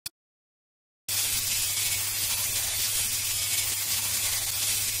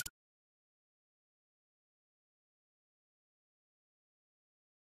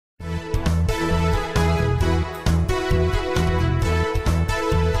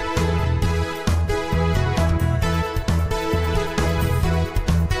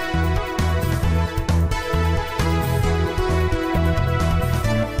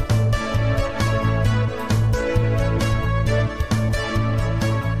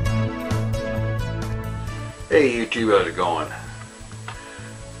Hey YouTube, how's it going?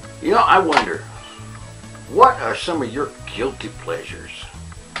 You know, I wonder, what are some of your guilty pleasures?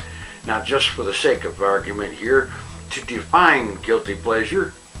 Now, just for the sake of argument here, to define guilty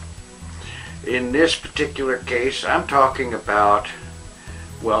pleasure, in this particular case, I'm talking about,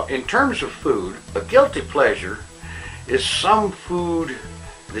 well, in terms of food, a guilty pleasure is some food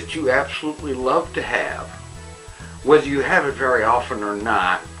that you absolutely love to have. Whether you have it very often or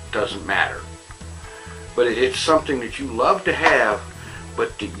not, doesn't matter. But it's something that you love to have,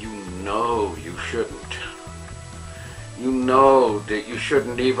 but that you know you shouldn't. You know that you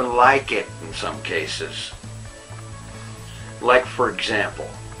shouldn't even like it in some cases. Like, for example,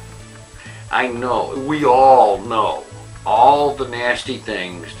 I know, we all know, all the nasty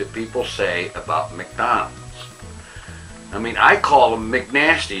things that people say about McDonald's. I mean, I call them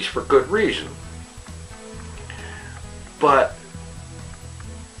McNasties for good reason. But,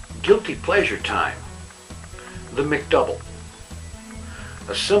 guilty pleasure time. The McDouble.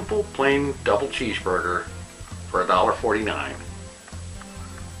 A simple, plain double cheeseburger for $1.49.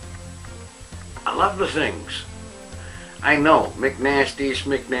 I love the things. I know, McNasties,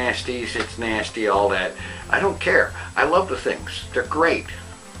 it's nasty, all that. I don't care. I love the things. They're great.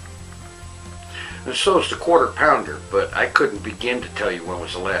 And so is the quarter pounder, but I couldn't begin to tell you when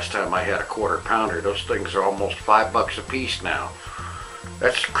was the last time I had a quarter pounder. Those things are almost $5 a piece now.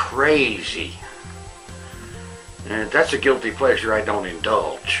 That's crazy. And that's a guilty pleasure I don't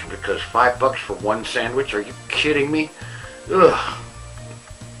indulge, because $5 for one sandwich, are you kidding me? Ugh.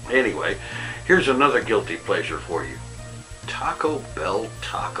 Anyway, here's another guilty pleasure for you. Taco Bell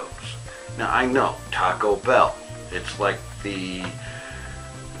tacos. Now I know, Taco Bell, it's like the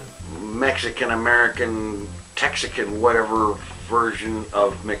Mexican, American, Texican, whatever version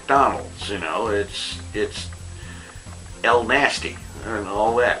of McDonald's, you know, it's El Nasty and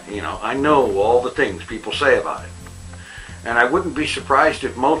all that, you know. I know all the things people say about it. And I wouldn't be surprised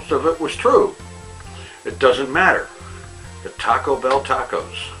if most of it was true. It doesn't matter. The Taco Bell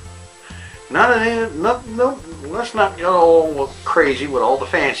tacos. Let's not get all crazy with all the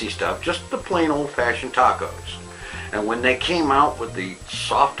fancy stuff. Just the plain old-fashioned tacos. And when they came out with the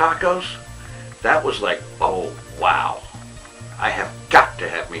soft tacos, that was like, oh, wow. I have got to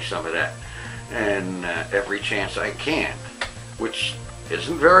have me some of that. And every chance I can. Which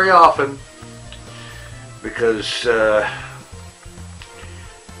isn't very often, because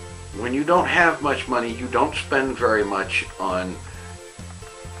when you don't have much money, you don't spend very much on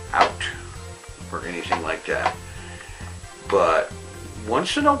out or anything like that. But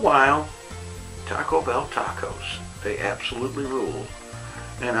once in a while, Taco Bell tacos, they absolutely rule.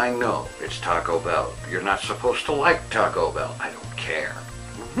 And I know it's Taco Bell. You're not supposed to like Taco Bell. I don't care.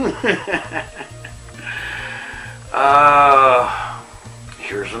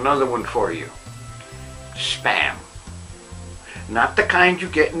 Here's another one for you. Spam. Not the kind you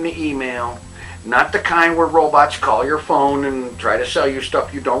get in the email. Not the kind where robots call your phone and try to sell you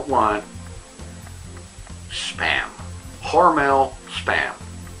stuff you don't want. Spam. Hormel spam.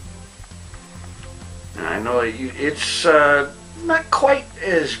 And I know it's not quite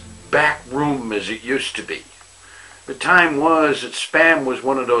as backroom as it used to be. The time was that spam was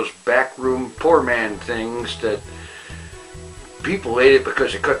one of those backroom poor man things that people ate it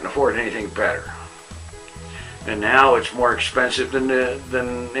because they couldn't afford anything better. And now it's more expensive than a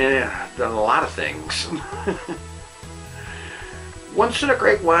lot of things. Once in a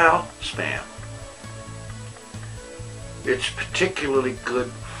great while, spam. It's particularly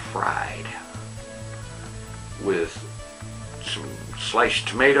good fried with some sliced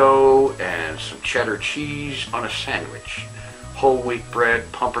tomato and some cheddar cheese on a sandwich. Whole wheat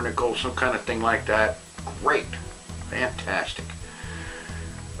bread, pumpernickel, some kind of thing like that. Great. Fantastic.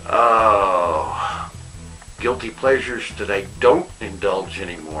 Oh, guilty pleasures that I don't indulge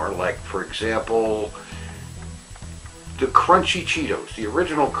anymore, like, for example, the crunchy Cheetos, the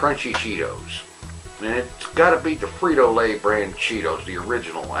original crunchy Cheetos. And it's got to be the Frito-Lay brand Cheetos, the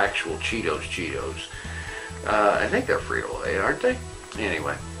original actual Cheetos. I think they're Frito-Lay, aren't they?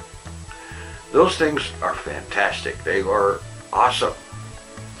 Anyway, those things are fantastic. They are awesome.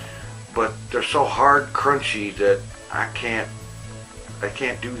 But they're so hard crunchy that I can't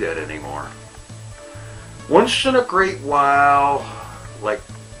do that anymore. Once in a great while, like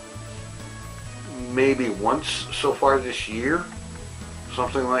maybe once so far this year,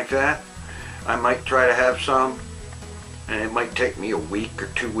 something like that, I might try to have some, and it might take me a week or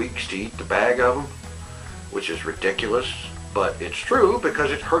 2 weeks to eat the bag of them, which is ridiculous, but it's true because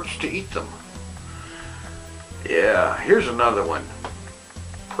it hurts to eat them. Yeah, here's another one.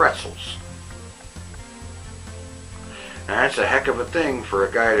 Pretzels. That's a heck of a thing for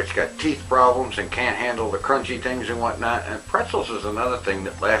a guy that's got teeth problems and can't handle the crunchy things and whatnot. And pretzels is another thing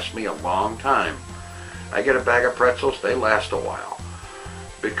that lasts me a long time. I get a bag of pretzels, they last a while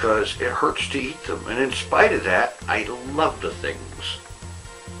because it hurts to eat them. And in spite of that, I love the things.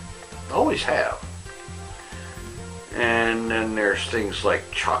 Always have. And then there's things like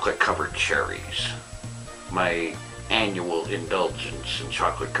chocolate-covered cherries. My annual indulgence in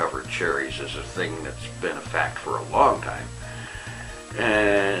chocolate-covered cherries is a thing that's been a fact for a long time.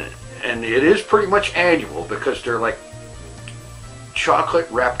 And it is pretty much annual because they're like chocolate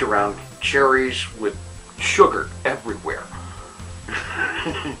wrapped around cherries with sugar everywhere.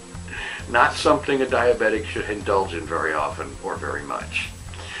 Not something a diabetic should indulge in very often or very much.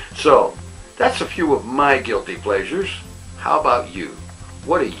 So, that's a few of my guilty pleasures. How about you?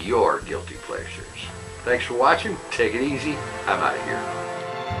 What are your guilty pleasures? Thanks for watching. Take it easy. I'm out of here.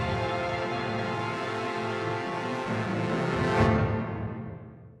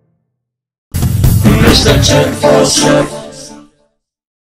 Mr. TinFoilChef.